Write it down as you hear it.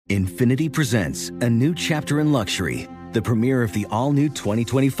Infinity presents a new chapter in luxury, the premiere of the all-new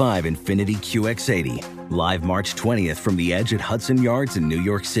 2025 Infinity QX80, live March 20th from the Edge at Hudson Yards in New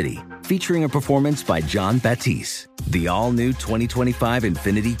York City, featuring a performance by John Batiste. The all-new 2025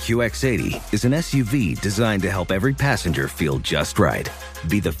 Infinity QX80 is an SUV designed to help every passenger feel just right.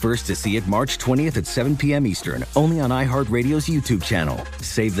 Be the first to see it March 20th at 7 p.m. Eastern, only on iHeartRadio's YouTube channel.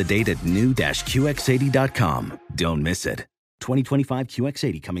 Save the date at new-QX80.com. Don't miss it. 2025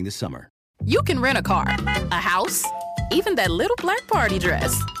 QX80 coming this summer. You can rent a car, a house, even that little black party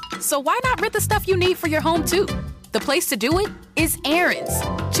dress. So why not rent the stuff you need for your home, too? The place to do it is Aaron's.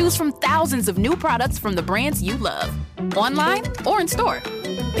 Choose from thousands of new products from the brands you love, online or in store.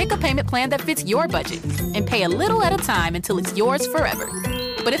 Pick a payment plan that fits your budget and pay a little at a time until it's yours forever.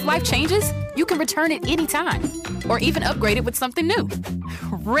 But if life changes, you can return it anytime or even upgrade it with something new.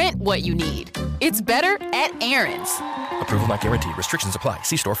 Rent what you need. It's better at Aaron's. Approval not guaranteed. Restrictions apply.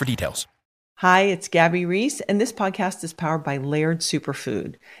 See store for details. Hi, it's Gabby Rizz, and this podcast is powered by Laird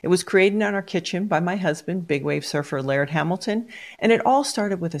Superfood. It was created in our kitchen by my husband, big wave surfer Laird Hamilton, and it all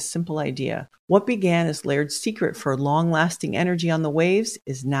started with a simple idea. What began as Laird's secret for long-lasting energy on the waves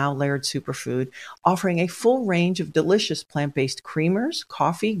is now Laird Superfood, offering a full range of delicious plant-based creamers,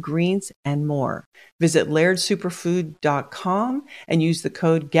 coffee, greens, and more. Visit lairdsuperfood.com and use the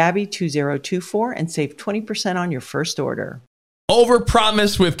code GABBY2024 and save 20% on your first order.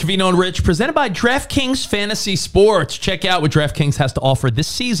 Overpromised with Covino and Rich, presented by DraftKings Fantasy Sports. Check out what DraftKings has to offer this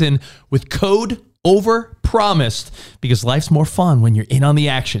season with code Overpromised, because life's more fun when you're in on the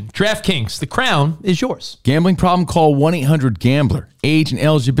action. DraftKings, the crown is yours. Gambling problem? Call 1-800-GAMBLER. Age and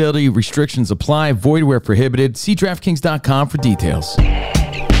eligibility restrictions apply. Void where prohibited. See DraftKings.com for details.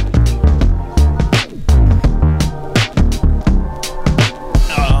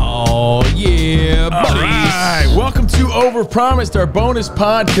 Oh, yeah, buddies. All right. Welcome to Overpromised, our bonus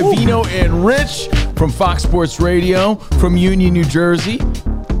pod. Covino and Rich from Fox Sports Radio from Union, New Jersey.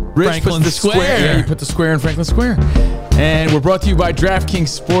 Rich Franklin puts the Square. Yeah, you put the square in Franklin Square. And we're brought to you by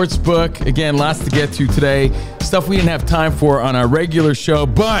DraftKings Sportsbook. Again, lots to get to today. Stuff we didn't have time for on our regular show,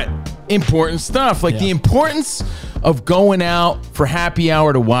 but important stuff. Like the importance of going out for happy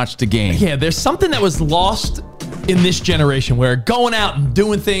hour to watch the game. Yeah, there's something that was lost in this generation where going out and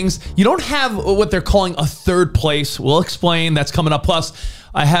doing things, you don't have what they're calling a third place. We'll explain. That's coming up. Plus,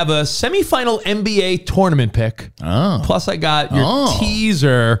 I have a semifinal NBA tournament pick. Oh. Plus, I got your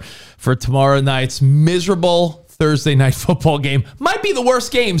teaser for tomorrow night's miserable Thursday night football game. Might be the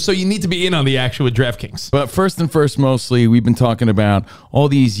worst game, so you need to be in on the action with DraftKings. But first and first, mostly, we've been talking about all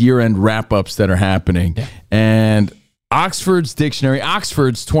these year-end wrap-ups that are happening. Yeah. And Oxford's dictionary,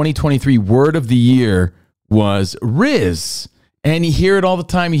 Oxford's 2023 word of the year was Rizz. And you hear it all the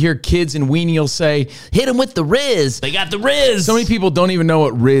time. You hear kids in Weenie say, hit them with the Rizz. They got the Rizz. So many people don't even know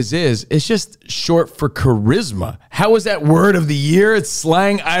what Rizz is. It's just short for charisma. How was that word of the year? It's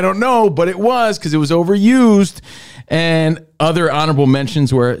slang. I don't know, but it was because it was overused. And other honorable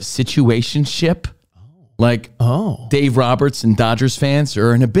mentions were situationship. Like, Dave Roberts and Dodgers fans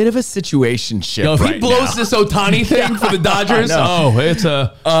are in a bit of a situationship. Yo, if right he blows now. this Ohtani thing for the Dodgers,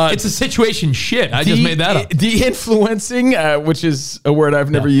 it's a situation shit. I just made that up. De-influencing, which is a word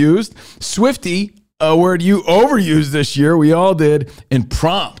I've never used. Swifty, a word you overused this year. We all did. And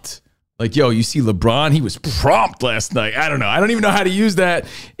prompt. Like, yo, you see LeBron, he was prompt last night. I don't know. I don't even know how to use that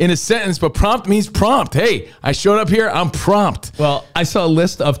in a sentence, but prompt means prompt. Hey, I showed up here, I'm prompt. Well, I saw a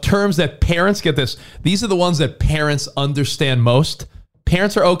list of terms that parents get this. These are the ones that parents understand most.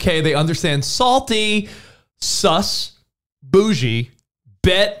 Parents are okay. They understand salty, sus, bougie,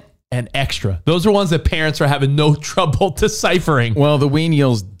 bet, and extra. Those are ones that parents are having no trouble deciphering. Well, the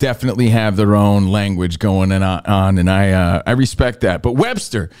Weenials definitely have their own language going on, and I respect that. But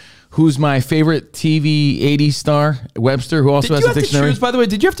Webster, who's my favorite TV 80s star, Webster, who also has a dictionary. Choose, by the way,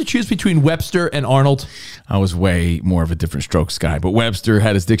 did you have to choose between Webster and Arnold? I was way more of a different strokes guy, but Webster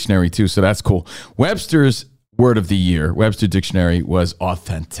had his dictionary too, so that's cool. Webster's word of the year, Webster dictionary, was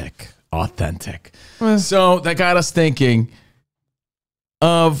authentic. Authentic. So that got us thinking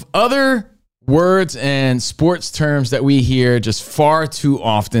of other words and sports terms that we hear just far too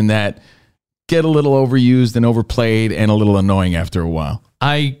often that get a little overused and overplayed and a little annoying after a while.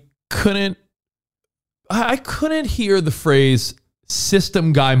 I couldn't hear the phrase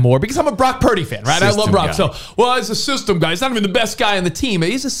system guy more because I'm a Brock Purdy fan, right? I love Brock. Guy. So, well, he's a system guy. He's not even the best guy on the team.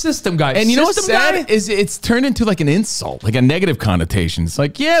 He's a system guy. And you know what's sad is it's turned into like an insult, like a negative connotation. It's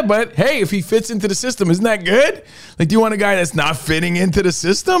like, yeah, but hey, if he fits into the system, isn't that good? Like, do you want a guy that's not fitting into the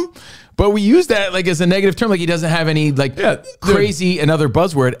system? But we use that like as a negative term, like he doesn't have any crazy, another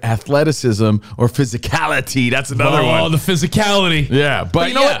buzzword, athleticism or physicality. That's another one. Oh, the physicality. Yeah, but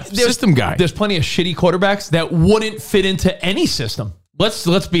you know what? System guy. There's plenty of shitty quarterbacks that wouldn't fit into any system.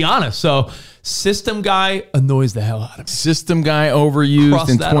 Let's be honest. So system guy annoys the hell out of me. System guy overused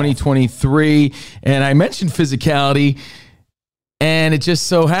in 2023. And I mentioned physicality. And it just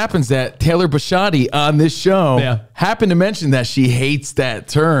so happens that Taylor Bashotti on this show happened to mention that she hates that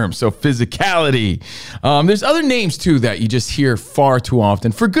term. So physicality. There's other names too that you just hear far too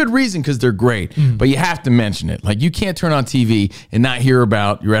often for good reason because they're great. But you have to mention it. Like you can't turn on TV and not hear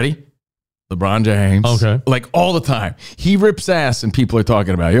about, you ready? LeBron James. Okay. Like all the time. He rips ass and people are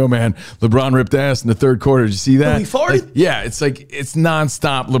talking about, yo, man, LeBron ripped ass in the third quarter. Did you see that? Oh, he farted? Like, yeah, it's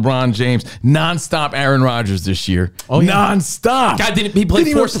nonstop LeBron James, nonstop Aaron Rodgers this year. Oh, yeah. Nonstop. God, he played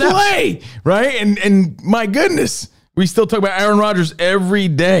didn't 4 even steps. play, right? And my goodness, we still talk about Aaron Rodgers every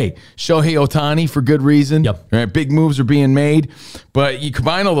day. Shohei Ohtani for good reason. Yep. Right? Big moves are being made. But you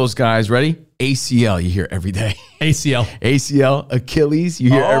combine all those guys, ready? ACL, you hear every day. ACL, Achilles, you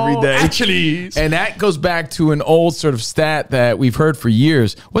hear every day. Achilles. And that goes back to an old sort of stat that we've heard for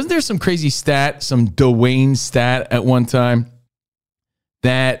years. Wasn't there some crazy stat, some Dwayne stat at one time,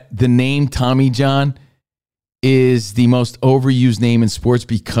 that the name Tommy John is the most overused name in sports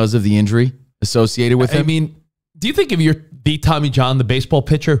because of the injury associated with him? I mean, do you think if you're the Tommy John, the baseball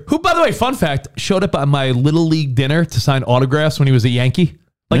pitcher, who, by the way, fun fact, showed up at my Little League dinner to sign autographs when he was a Yankee?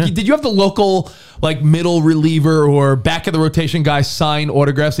 Did you have the local, middle reliever or back of the rotation guy sign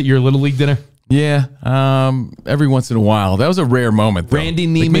autographs at your Little League dinner? Yeah, every once in a while. That was a rare moment, though. Randy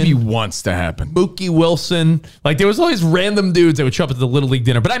Neiman. Maybe once to happen. Mookie Wilson. There was always random dudes that would show up at the Little League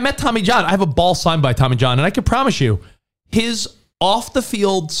dinner. But I met Tommy John. I have a ball signed by Tommy John. And I can promise you, his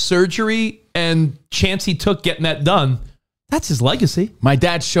off-the-field surgery and chance he took getting that done, that's his legacy. My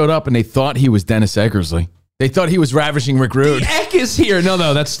dad showed up and they thought he was Dennis Eckersley. They thought he was ravishing Rick Rude. The Eck is here.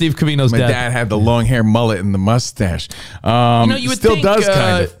 No, that's Steve Covino's dad. My dad had the long hair mullet and the mustache. You would still think, does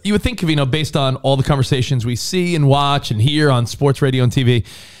kind of. You would think, Covino, based on all the conversations we see and watch and hear on sports radio and TV,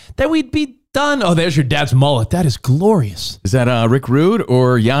 that we'd be done. Oh, there's your dad's mullet. That is glorious. Is that Rick Rude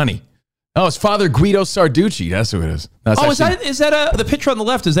or Yanni? Oh, it's Father Guido Sarducci. That's who it is. Is that the picture on the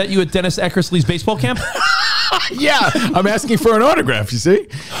left? Is that you at Dennis Eckersley's baseball camp? Yeah, I'm asking for an autograph, you see?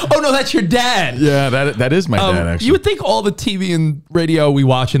 Oh, no, that's your dad. Yeah, that is my dad, actually. You would think all the TV and radio we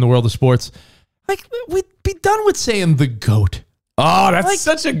watch in the world of sports, we'd be done with saying the GOAT. Oh, that's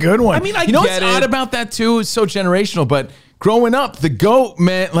such a good one. I mean, you know what's odd about that, too? It's so generational, but growing up, the GOAT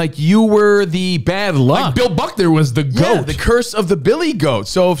meant you were the bad luck. Bill Buckner was the GOAT. Yeah, the curse of the Billy Goat.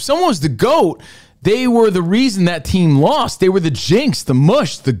 So if someone was the GOAT, they were the reason that team lost. They were the jinx, the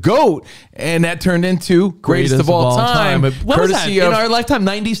mush, the GOAT, and that turned into greatest of all time. What was that? In our lifetime,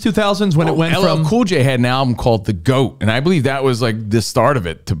 90s, 2000s, when it went from... LL Cool J had an album called The GOAT, and I believe that was the start of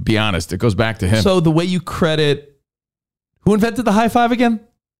it, to be honest. It goes back to him. So the way you credit... Who invented the high five again?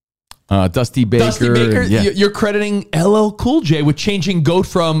 Dusty Baker. Dusty Baker. You're crediting LL Cool J with changing GOAT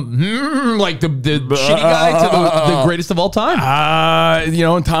from the shitty guy to the greatest of all time.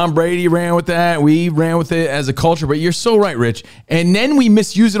 And Tom Brady ran with that. We ran with it as a culture. But you're so right, Rich. And then we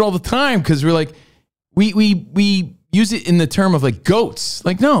misuse it all the time because we're we use it in the term of goats.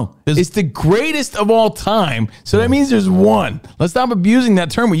 No, it's the greatest of all time. So that means there's one. Let's stop abusing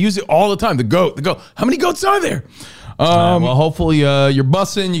that term. We use it all the time. The GOAT. The GOAT. How many goats are there? Well, hopefully you're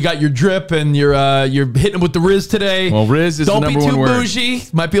bussing, you got your drip, and you're hitting them with the Rizz today. Well, Rizz is the number one word. Don't be too bougie.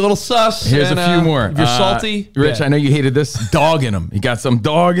 Might be a little sus. Here's a few more. If you're salty. Rich, I know you hated this. Dog in them. You got some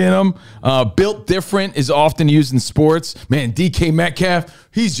dog in them. Built different is often used in sports. Man, DK Metcalf,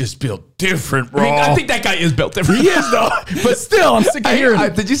 he's just built different, bro. I think that guy is built different. He is, though. But still, I'm sick of hearing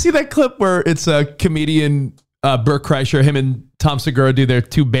it. Did you see that clip where it's a comedian, Burt Kreischer, him and Tom Segura do their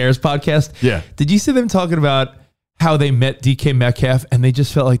Two Bears podcast? Yeah. Did you see them talking about how they met DK Metcalf and they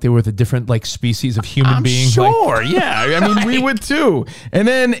just felt like they were the different species of human beings? Sure, yeah. I mean, we would too. And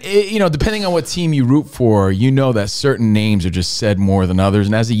then, depending on what team you root for, that certain names are just said more than others.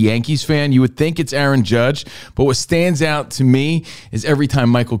 And as a Yankees fan, you would think it's Aaron Judge. But what stands out to me is every time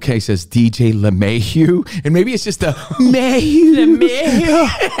Michael K says DJ LeMahieu, and maybe it's just a LeMahieu.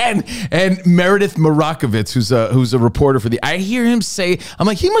 and Meredith Marakovitz, who's a reporter for I hear him say, I'm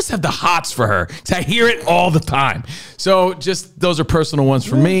like, he must have the hots for her. Because I hear it all the time. So just those are personal ones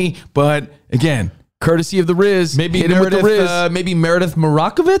for me. But again, courtesy of the Rizz. Maybe Meredith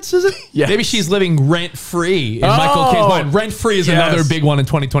Marakovitz, is it? Yeah. Maybe she's living rent-free in Michael K's mind. Rent-free is another big one in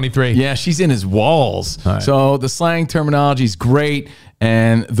 2023. Yeah, she's in his walls. Right. So the slang terminology is great.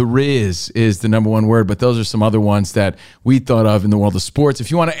 and the Rizz is the number one word, but those are some other ones that we thought of in the world of sports.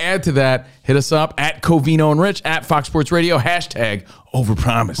 If you want to add to that, hit us up at Covino and Rich, at Fox Sports Radio, hashtag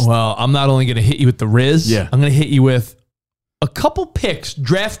Overpromised. Well, I'm not only going to hit you with the Rizz, Yeah. I'm going to hit you with a couple picks.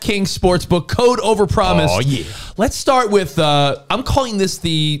 DraftKings Sportsbook, code Overpromised. Oh, yeah. Let's start with, I'm calling this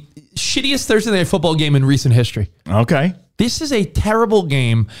the shittiest Thursday Night Football game in recent history. Okay. This is a terrible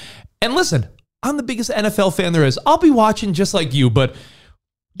game. And listen, I'm the biggest NFL fan there is. I'll be watching just like you, but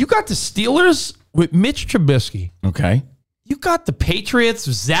you got the Steelers with Mitch Trubisky. Okay. You got the Patriots,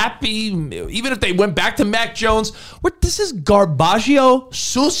 Zappy, even if they went back to Mac Jones. This is Garbaggio,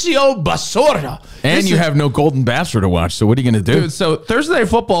 Sucio, Basura. And you have no Golden Bastard to watch, so what are you going to do? Dude, so Thursday Night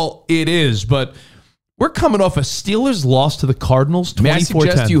Football, it is, but we're coming off a Steelers loss to the Cardinals, 24-10. May I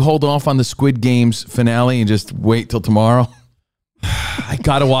suggest you hold off on the Squid Games finale and just wait till tomorrow? I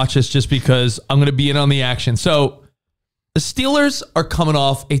got to watch this just because I'm going to be in on the action. So the Steelers are coming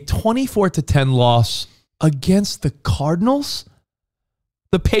off a 24-10 loss against the Cardinals.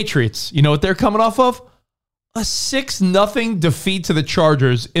 The Patriots, you know what they're coming off of? A 6-0 defeat to the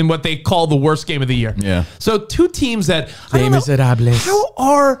Chargers in what they call the worst game of the year. Yeah. So two teams that I don't know, miserables. how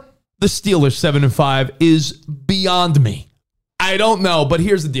are the Steelers 7-5 is beyond me. I don't know, but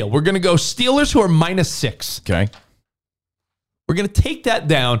here's the deal. We're going to go Steelers who are -6. Okay. We're going to take that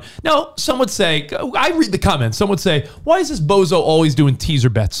down. Now, some would say, I read the comments. Some would say, why is this bozo always doing teaser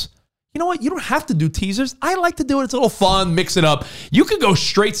bets? You know what? You don't have to do teasers. I like to do it. It's a little fun. Mix it up. You could go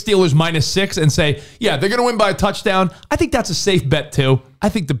straight Steelers -6 and say, yeah, they're going to win by a touchdown. I think that's a safe bet, too. I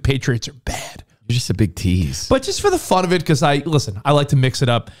think the Patriots are bad. You're just a big tease. But just for the fun of it, because I like to mix it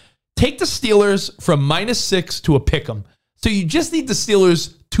up. Take the Steelers from -6 to a pick 'em. So you just need the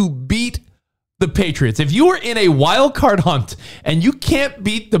Steelers to beat the Patriots. If you are in a wild card hunt and you can't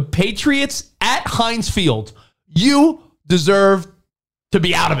beat the Patriots at Heinz Field, you deserve to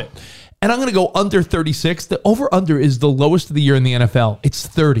be out of it. And I'm going to go under 36. The over-under is the lowest of the year in the NFL. It's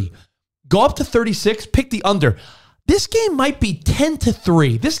 30. Go up to 36, pick the under. This game might be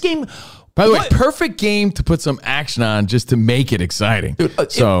 10-3. This game... By the way, perfect game to put some action on just to make it exciting.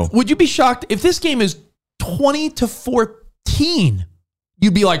 Dude, so would you be shocked if this game is 20-14?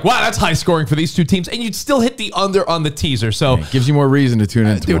 You'd be like, wow, that's high scoring for these two teams. And you'd still hit the under on the teaser. So it gives you more reason to tune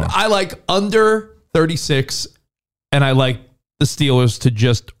in tomorrow. Dude, I like under 36, and I like the Steelers to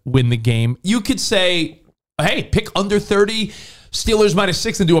just win the game. You could say, hey, pick under 30, Steelers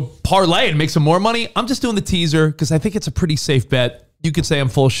 -6 and do a parlay and make some more money. I'm just doing the teaser because I think it's a pretty safe bet. You could say I'm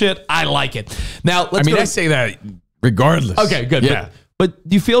full of shit. I like it. Now, I say that regardless. Okay, good. Yeah. But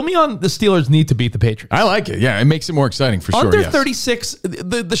do you feel me on the Steelers need to beat the Patriots? I like it. Yeah, it makes it more exciting for sure. Under 36,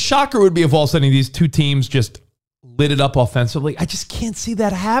 the shocker would be if all of a sudden these two teams just lit it up offensively. I just can't see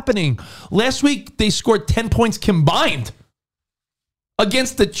that happening. Last week, they scored 10 points combined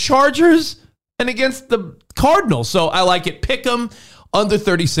against the Chargers and against the Cardinals. So I like it. Pick them under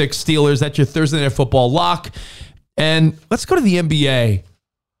 36 Steelers. That's your Thursday Night Football lock. And let's go to the NBA,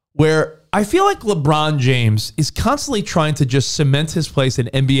 where I feel like LeBron James is constantly trying to just cement his place in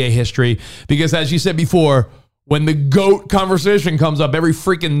NBA history because, as you said before, when the GOAT conversation comes up every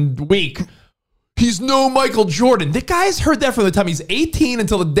freaking week, he's no Michael Jordan. The guy's heard that from the time he's 18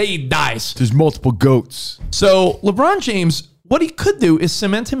 until the day he dies. There's multiple GOATs. So LeBron James, what he could do is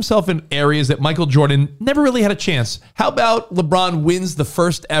cement himself in areas that Michael Jordan never really had a chance. How about LeBron wins the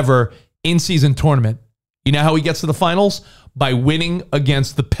first ever in-season tournament? You know how he gets to the finals? By winning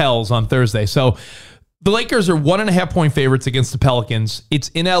against the Pels on Thursday. So the Lakers are 1.5-point favorites against the Pelicans. It's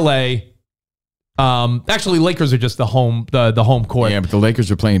in LA. Actually, Lakers are just the home court. Yeah, but the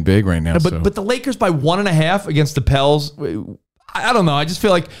Lakers are playing big right now. But the Lakers by 1.5 against the Pels. I don't know. I just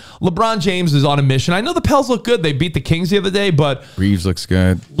feel like LeBron James is on a mission. I know the Pels look good. They beat the Kings the other day, but Reeves looks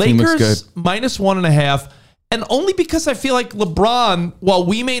good. Team Lakers looks good. -1.5. And only because I feel like LeBron, while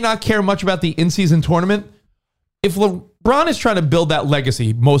we may not care much about the in-season tournament, if LeBron is trying to build that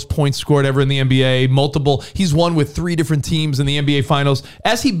legacy, most points scored ever in the NBA, he's won with 3 different teams in the NBA Finals,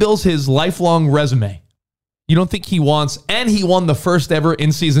 as he builds his lifelong resume, you don't think he wants, and he won the first ever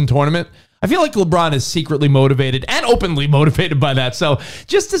in-season tournament? I feel like LeBron is secretly motivated and openly motivated by that. So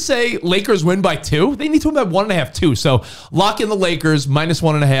just to say Lakers win by 2, they need to win by 1.5 too. So lock in the Lakers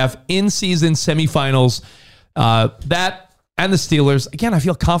 -1.5 in-season semifinals. That and the Steelers. Again, I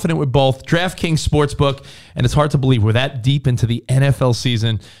feel confident with both. DraftKings Sportsbook, and it's hard to believe we're that deep into the NFL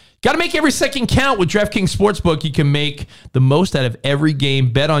season. Got to make every second count with DraftKings Sportsbook. You can make the most out of every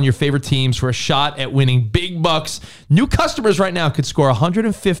game. Bet on your favorite teams for a shot at winning big bucks. New customers right now could score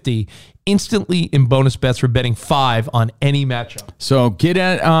 $150 instantly in bonus bets for betting 5 on any matchup. So get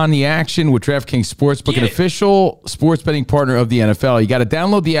on the action with DraftKings Sportsbook, an official sports betting partner of the NFL. You got to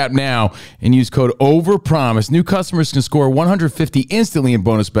download the app now and use code OVERPROMISE. New customers can score $150 instantly in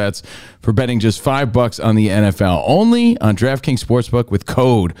bonus bets for betting just $5 on the NFL. Only on DraftKings Sportsbook with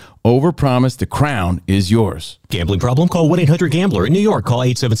code OVERPROMISE. The crown is yours. Gambling problem? Call 1-800-GAMBLER. In New York, call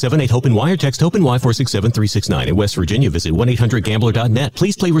 877-8-HOPE-NY or text HOPE-NY 467-369. In West Virginia, visit 1-800-GAMBLER.net.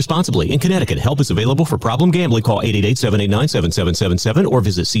 Please play responsibly. In Connecticut, help is available for problem gambling. Call 888-789-7777 or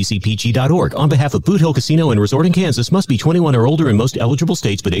visit ccpg.org. On behalf of Boot Hill Casino and Resort in Kansas, must be 21 or older in most eligible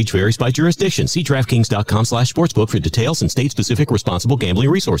states, but age varies by jurisdiction. See DraftKings.com/sportsbook for details and state-specific responsible gambling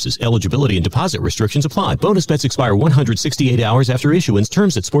resources. Eligibility and deposit restrictions apply. Bonus bets expire 168 hours after issuance.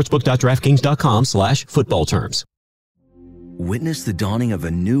 Terms at sportsbook.draftkings.com/football terms. Witness the dawning of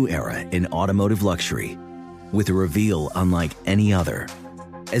a new era in automotive luxury with a reveal unlike any other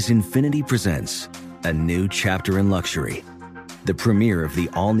as Infiniti presents a new chapter in luxury, the premiere of the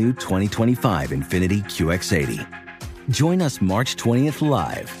all-new 2025 Infiniti QX80. Join us March 20th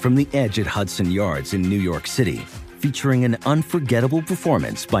live from the Edge at Hudson Yards in New York City, featuring an unforgettable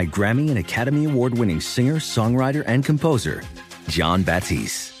performance by Grammy and Academy Award-winning singer, songwriter, and composer Jon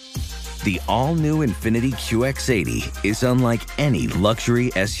Batiste. The all-new Infiniti QX80 is unlike any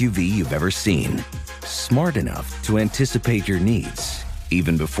luxury SUV you've ever seen. Smart enough to anticipate your needs,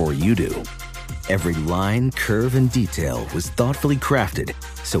 even before you do. Every line, curve, and detail was thoughtfully crafted,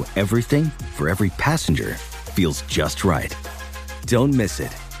 so everything for every passenger feels just right. Don't miss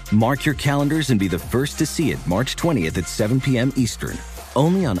it. Mark your calendars and be the first to see it March 20th at 7 p.m. Eastern,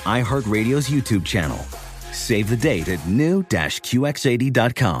 only on iHeartRadio's YouTube channel. Save the date at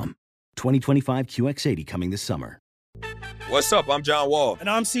new-QX80.com. 2025 QX80 coming this summer. What's up? I'm John Wall. And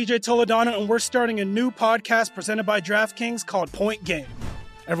I'm CJ Toledano, and we're starting a new podcast presented by DraftKings called Point Game.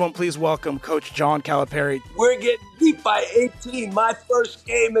 Everyone, please welcome Coach John Calipari. We're getting beat by 18. My first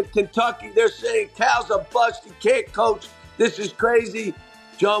game in Kentucky, they're saying Cal's a bust. He can't coach. This is crazy.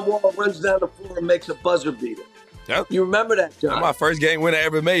 John Wall runs down the floor and makes a buzzer beater. Yep. You remember that, John? That's my first game win I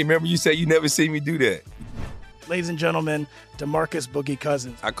ever made. Remember you said you never seen me do that. Ladies and gentlemen, DeMarcus Boogie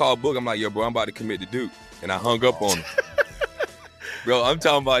Cousins. I called Boog. I'm like, yo, bro, I'm about to commit to Duke. And I hung up on him. Bro, I'm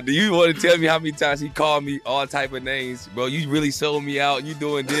talking about, do you want to tell me how many times he called me all type of names? Bro, you really sold me out. You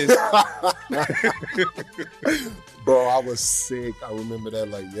doing this. Bro, I was sick. I remember that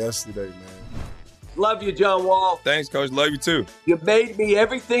like yesterday, man. Love you, John Wall. Thanks, Coach. Love you, too. You made me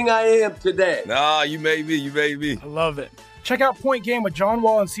everything I am today. Nah, you made me. You made me. I love it. Check out Point Game with John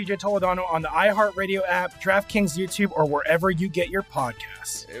Wall and CJ Toledano on the iHeartRadio app, DraftKings YouTube, or wherever you get your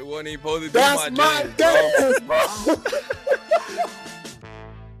podcasts. It wasn't even supposed to be That's my dance, bro.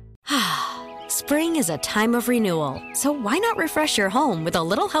 Spring is a time of renewal, so why not refresh your home with a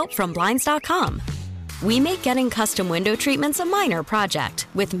little help from Blinds.com? We make getting custom window treatments a minor project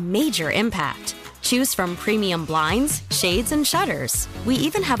with major impact. Choose from premium blinds, shades, and shutters. We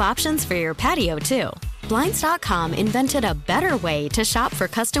even have options for your patio, too. Blinds.com invented a better way to shop for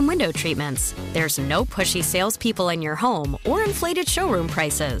custom window treatments. There's no pushy salespeople in your home or inflated showroom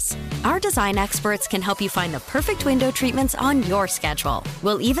prices. Our design experts can help you find the perfect window treatments on your schedule.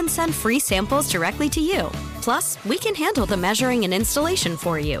 We'll even send free samples directly to you. Plus, we can handle the measuring and installation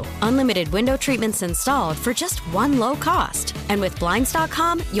for you. Unlimited window treatments installed for just one low cost. And with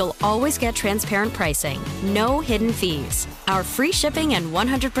Blinds.com, you'll always get transparent pricing. No hidden fees. Our free shipping and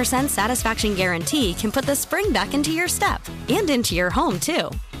 100% satisfaction guarantee can put the spring back into your step and into your home,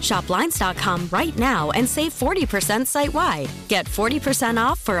 too. Shop Blinds.com right now and save 40% site-wide. Get 40%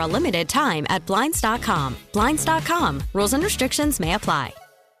 off for a limited time at Blinds.com. Blinds.com. Rules and restrictions may apply.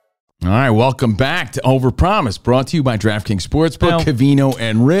 All right, welcome back to Overpromised, brought to you by DraftKings Sportsbook, Now, Covino,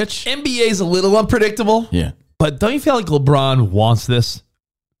 and Rich. NBA's a little unpredictable. Yeah. But don't you feel like LeBron wants this?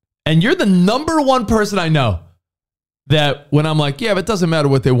 And you're the number one person I know that when I'm like, yeah, but it doesn't matter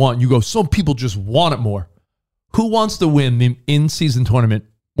what they want, you go, some people just want it more. Who wants to win the in-season tournament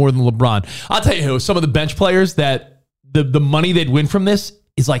more than LeBron? I'll tell you who, some of the bench players that the money they'd win from this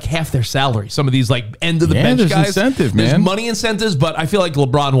is like half their salary. Some of these like end of the bench there's guys. incentive, man. There's money incentives, but I feel like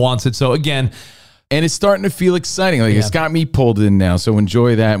LeBron wants it. So again, and it's starting to feel exciting. Like it's got me pulled in now. So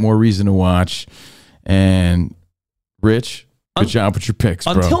enjoy that. More reason to watch. And Rich, good job with your picks,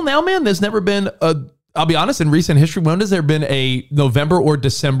 bro. Until now, man, there's never been I'll be honest, in recent history, when has there been a November or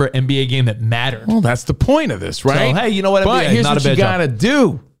December NBA game that mattered? Well, that's the point of this, right? So, hey, you know what? But NBA, here's not what a you bad got to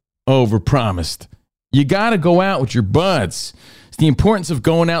do, Overpromised. You got to go out with your buds. It's the importance of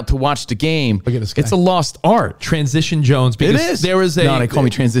going out to watch the game. Look at this guy. It's a lost art. Transition Jones. It is. There was No, they call me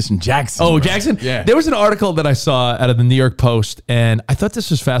Transition Jackson. Oh, bro. Jackson? Yeah. There was an article that I saw out of the New York Post, and I thought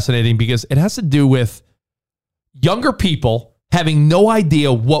this was fascinating because it has to do with younger people having no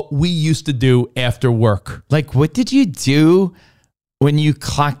idea what we used to do after work. Like, what did you do when you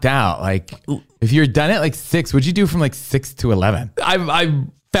clocked out? Like, if you're done at like 6, what'd you do from like 6 to 11? I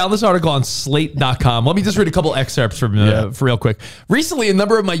found this article on slate.com. Let me just read a couple excerpts from for real quick. Recently, a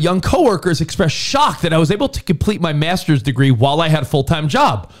number of my young coworkers expressed shock that I was able to complete my master's degree while I had a full-time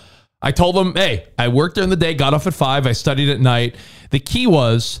job. I told them, hey, I worked during the day, got off at 5, I studied at night. The key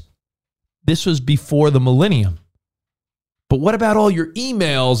was, this was before the millennium. But what about all your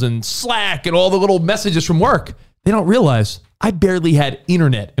emails and Slack and all the little messages from work? They don't realize I barely had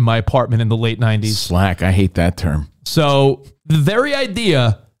internet in my apartment in the late 90s. Slack, I hate that term. So the very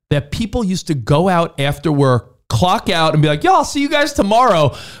idea that people used to go out after work, clock out and be like, yo, I'll see you guys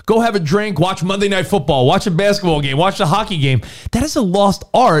tomorrow. Go have a drink, watch Monday Night Football, watch a basketball game, watch a hockey game. That is a lost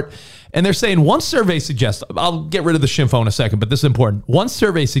art. And they're saying one survey suggests, I'll get rid of the shimfo in a second, but this is important. One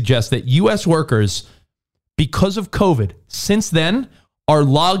survey suggests that U.S. workers, because of COVID, since then, are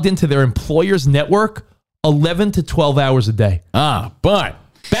logged into their employer's network 11 to 12 hours a day. But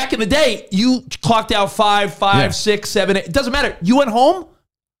back in the day, you clocked out 5, 6, 7, 8. It doesn't matter. You went home.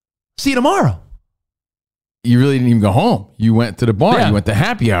 See you tomorrow. You really didn't even go home. You went to the bar. Yeah. You went to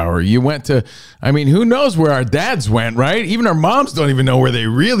happy hour. You went to, I mean, who knows where our dads went, right? Even our moms don't even know where they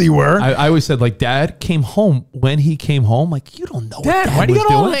really were. I always said, like, Dad came home. When he came home, like, you don't know what Dad why do you was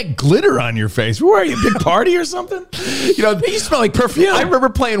got all doing. that glitter on your face? Where are you, big party or something? You know, you smell like perfume. I remember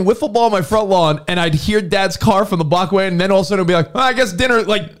playing wiffle ball on my front lawn, and I'd hear Dad's car from the block away, and then all of a sudden it'd be like, I guess dinner,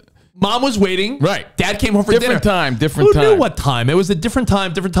 like, Mom was waiting. Right. Dad came home for dinner. Different time. Who knew what time? It was a different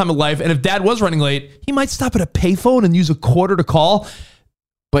time of life. And if Dad was running late, he might stop at a payphone and use a quarter to call.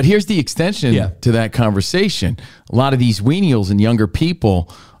 But here's the extension to that conversation. A lot of these weenials and younger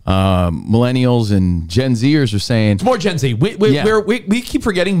people, millennials and Gen Zers are saying... It's more Gen Z. We keep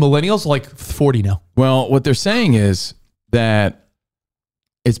forgetting millennials are like 40 now. Well, what they're saying is that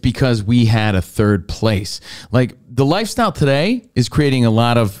it's because we had a third place. Like, the lifestyle today is creating a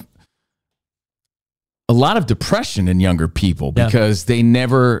lot of depression in younger people because they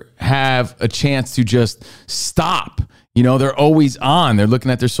never have a chance to just stop. You know, they're always on. They're looking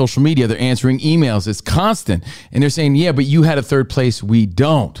at their social media. They're answering emails. It's constant. And they're saying, yeah, but you had a third place. We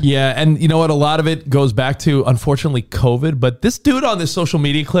don't. Yeah. And you know what? A lot of it goes back to, unfortunately, COVID. But this dude on this social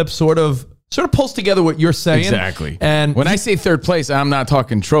media clip sort of pulls together what you're saying. Exactly. And when I say third place, I'm not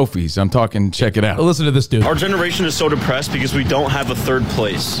talking trophies. I'm talking check it out. Listen to this dude. Our generation is so depressed because we don't have a third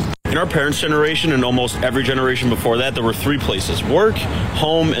place. In our parents' generation and almost every generation before that, there were 3 places: work,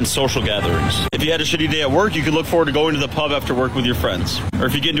 home, and social gatherings. If you had a shitty day at work, you could look forward to going to the pub after work with your friends. Or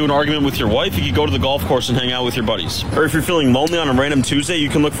if you get into an argument with your wife, you could go to the golf course and hang out with your buddies. Or if you're feeling lonely on a random Tuesday, you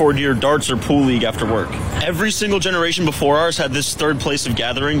can look forward to your darts or pool league after work. Every single generation before ours had this third place of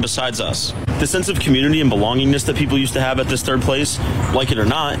gathering besides us. The sense of community and belongingness that people used to have at this third place, like it or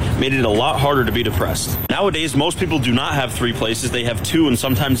not, made it a lot harder to be depressed. Nowadays, most people do not have 3 places. They have 2 and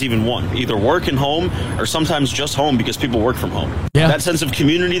sometimes even 1. Either work and home, or sometimes just home because people work from home. Yeah. That sense of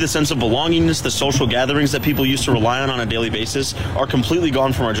community, the sense of belongingness, the social gatherings that people used to rely on a daily basis are completely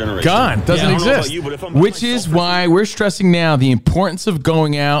gone from our generation. Gone. Doesn't I don't know about exist. you, but if I'm Which is why we're stressing now the importance of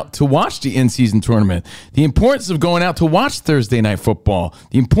going out to watch the in-season tournament, the importance of going out to watch Thursday Night Football,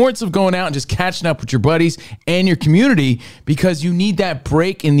 the importance of going out and just catching up with your buddies and your community, because you need that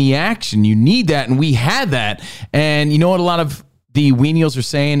break in the action. You need that, and we had that. And you know what a lot of the weenials are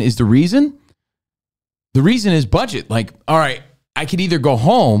saying is the reason? The reason is budget. Like, all right, I could either go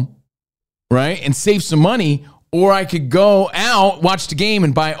home, right, and save some money, or I could go out, watch the game,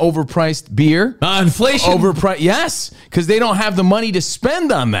 and buy overpriced beer. Inflation. Yes, because they don't have the money to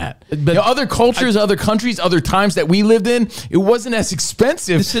spend on that. But you know, other cultures, other countries, other times that we lived in, it wasn't as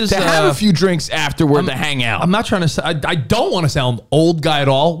expensive to have a few drinks afterward to hang out. I'm not trying to I don't want to sound old guy at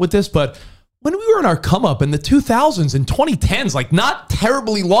all with this, but when we were in our come up in the 2000s and 2010s, like not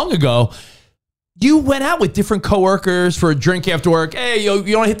terribly long ago, you went out with different coworkers for a drink after work. Hey, you want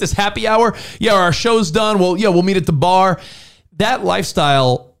to hit this happy hour? Yeah, our show's done. Well, yeah, we'll meet at the bar. That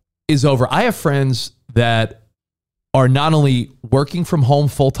lifestyle is over. I have friends that are not only working from home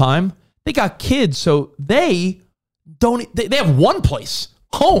full time, they got kids, so they have one place,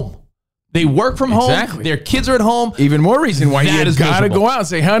 home. They work from home. Exactly. Their kids are at home. Even more reason why That you is got to miserable. go out and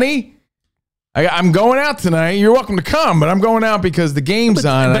say, honey, I'm going out tonight. You're welcome to come, but I'm going out because the game's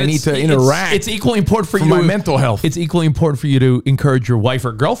on. I need to interact. It's equally important for you my mental health. It's equally important for you to encourage your wife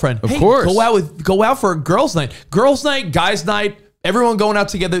or girlfriend. Of course. Go out for a girls' night. Girls' night, guys' night, everyone going out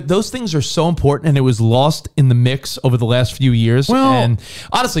together, those things are so important, and it was lost in the mix over the last few years. Well, and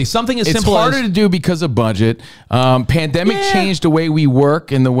honestly, something as simple as... It's harder to do because of budget. Pandemic changed the way we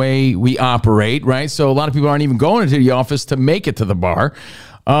work and the way we operate, right? So a lot of people aren't even going into the office to make it to the bar.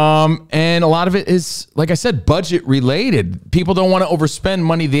 And a lot of it is, like I said, budget related. People don't want to overspend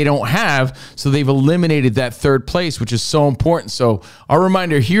money they don't have, so they've eliminated that third place, which is so important. So our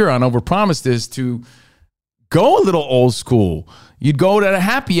reminder here on Overpromised is to go a little old school. You'd go to a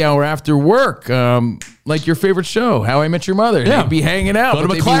happy hour after work, like your favorite show, How I Met Your Mother. Yeah. They'd be hanging out, but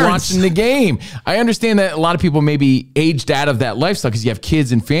they'd be watching the game. I understand that a lot of people may be aged out of that lifestyle because you have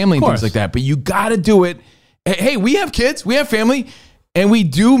kids and family and things like that, but you got to do it. Hey, we have kids, we have family, and we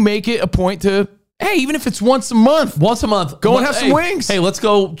do make it a point to, hey, even if it's once a month, go and have some wings. Hey, let's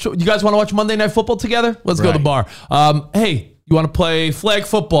go. You guys want to watch Monday Night Football together? Let's go to the bar. Hey, you want to play flag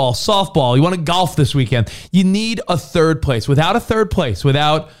football, softball, you want to golf this weekend. You need a third place. Without a third place,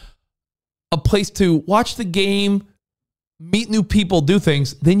 without a place to watch the game, meet new people, do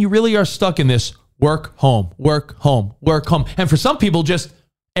things, then you really are stuck in this work, home, work, home, work, home. And for some people, just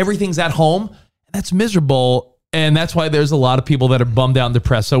everything's at home. And that's miserable. And that's why there's a lot of people that are bummed out and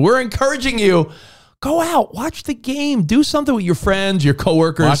depressed. So we're encouraging you, go out, watch the game, do something with your friends, your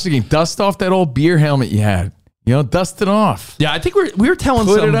coworkers. Watch the game. Dust off that old beer helmet you had. You know, dust it off. Yeah, I think we were telling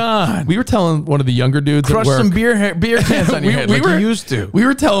we were telling one of the younger dudes Crush at work. some beer cans on your head like you used to. We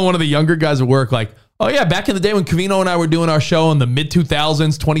were telling one of the younger guys at work, like, oh yeah, back in the day when Covino and I were doing our show in the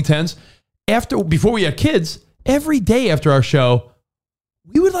mid-2000s, 2010s, before we had kids, every day after our show,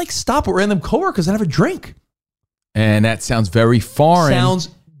 we would like stop with random coworkers and have a drink. And that sounds very foreign. Sounds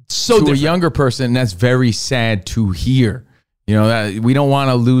so to different. A younger person, and that's very sad to hear. You know, that we don't want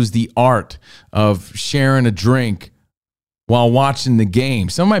to lose the art of sharing a drink while watching the game.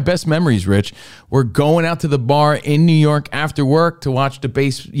 Some of my best memories, Rich, were going out to the bar in New York after work to watch the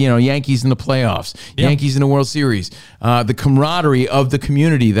Yankees in the playoffs, Yankees in the World Series, the camaraderie of the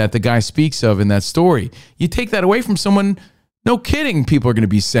community that the guy speaks of in that story. You take that away from someone, no kidding, people are going to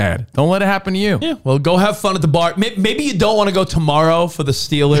be sad. Don't let it happen to you. Yeah, well, go have fun at the bar. Maybe you don't want to go tomorrow for the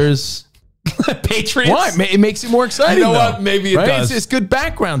Steelers. Patriots. Why? It makes it more exciting. You know what? Maybe it does. It's good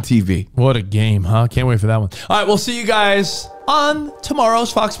background TV. What a game, huh? Can't wait for that one. All right, we'll see you guys on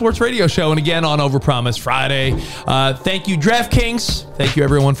tomorrow's Fox Sports Radio show and again on Overpromised Friday. Thank you, DraftKings. Thank you,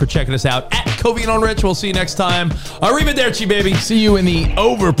 everyone, for checking us out at Covino and Rich. We'll see you next time. Arrivederci, baby. See you in the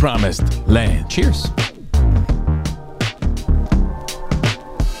Overpromised land. Cheers.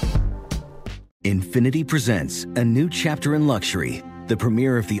 Infiniti presents a new chapter in luxury. The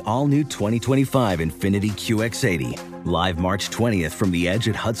premiere of the all-new 2025 Infiniti QX80, live March 20th from the Edge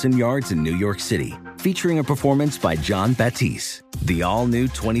at Hudson Yards in New York City, featuring a performance by John Batiste. The all-new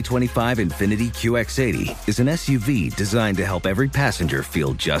 2025 Infiniti QX80 is an SUV designed to help every passenger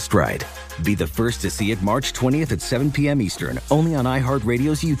feel just right. Be the first to see it March 20th at 7 p.m. Eastern, only on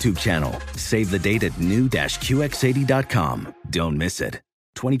iHeartRadio's YouTube channel. Save the date at new-QX80.com. Don't miss it.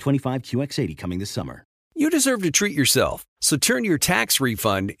 2025 QX80 coming this summer. You deserve to treat yourself, so turn your tax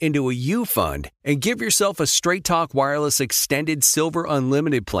refund into a U-Fund and give yourself a Straight Talk Wireless Extended Silver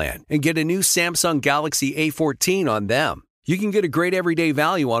Unlimited plan and get a new Samsung Galaxy A14 on them. You can get a great everyday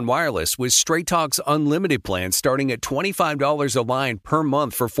value on wireless with Straight Talk's Unlimited plan starting at $25 a line per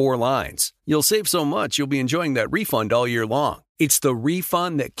month for 4 lines. You'll save so much you'll be enjoying that refund all year long. It's the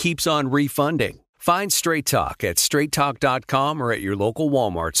refund that keeps on refunding. Find Straight Talk at straighttalk.com or at your local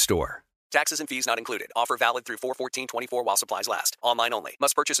Walmart store. Taxes and fees not included. Offer valid through 4/14/24 while supplies last. Online only.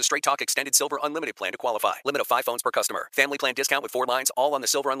 Must purchase a Straight Talk Extended Silver Unlimited plan to qualify. Limit of 5 phones per customer. Family plan discount with 4 lines, all on the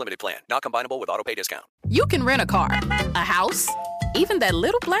Silver Unlimited plan. Not combinable with auto pay discount. You can rent a car, a house, even that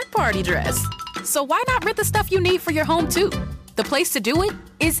little black party dress. So why not rent the stuff you need for your home too? The place to do it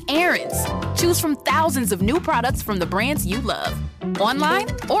is Aaron's. Choose from thousands of new products from the brands you love, online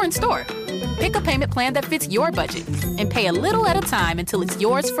or in store. Pick a payment plan that fits your budget and pay a little at a time until it's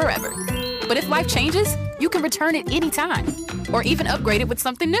yours forever. But if life changes, you can return it anytime or even upgrade it with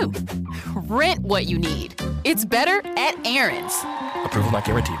something new. Rent what you need. It's better at Aaron's. Approval not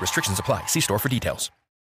guaranteed. Restrictions apply. See store for details.